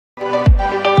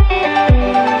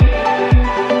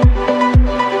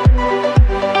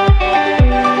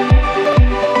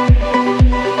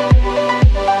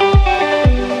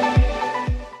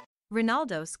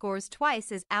Ronaldo scores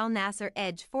twice as Al Nassr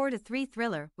edge 4-3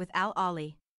 thriller with Al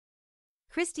Ahli.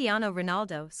 Cristiano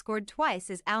Ronaldo scored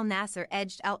twice as Al Nassr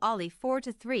edged Al Ahli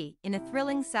 4-3 in a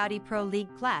thrilling Saudi Pro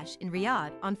League clash in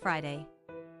Riyadh on Friday.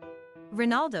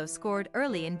 Ronaldo scored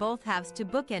early in both halves to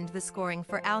bookend the scoring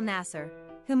for Al Nassr,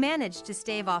 who managed to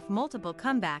stave off multiple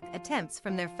comeback attempts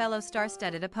from their fellow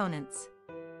star-studded opponents.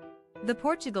 The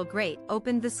Portugal great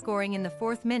opened the scoring in the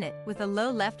 4th minute with a low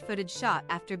left-footed shot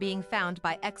after being found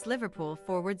by ex-Liverpool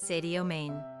forward Sadio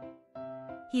Mane.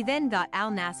 He then got Al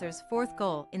Nassr's 4th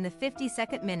goal in the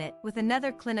 52nd minute with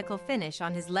another clinical finish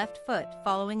on his left foot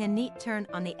following a neat turn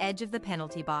on the edge of the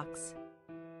penalty box.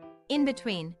 In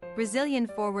between, Brazilian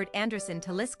forward Anderson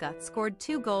Talisca scored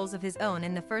 2 goals of his own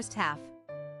in the first half.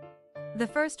 The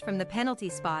first from the penalty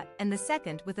spot and the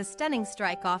second with a stunning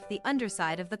strike off the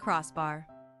underside of the crossbar.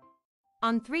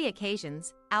 On 3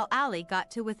 occasions, Al Ahli got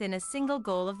to within a single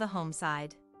goal of the home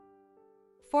side.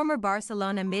 Former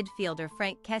Barcelona midfielder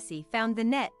Franck Kessie found the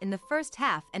net in the first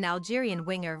half and Algerian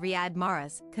winger Riyad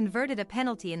Mahrez converted a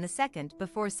penalty in the second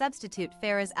before substitute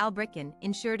Faraz Albrikin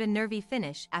ensured a nervy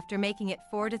finish after making it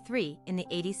 4-3 in the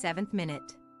 87th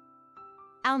minute.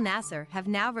 Al Nassr have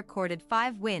now recorded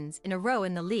 5 wins in a row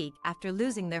in the league after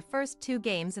losing their first 2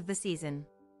 games of the season.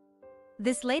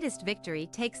 This latest victory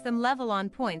takes them level on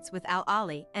points with Al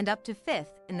Ahli and up to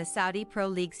 5th in the Saudi Pro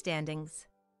League standings.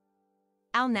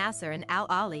 Al Nassr and Al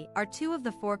Ahli are 2 of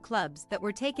the 4 clubs that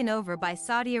were taken over by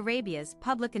Saudi Arabia's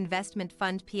public investment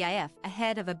fund PIF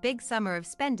ahead of a big summer of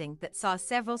spending that saw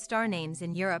several star names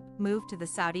in Europe move to the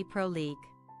Saudi Pro League.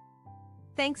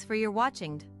 Thanks for your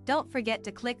watching. Don't forget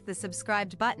to click the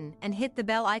subscribed button and hit the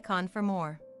bell icon for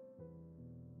more.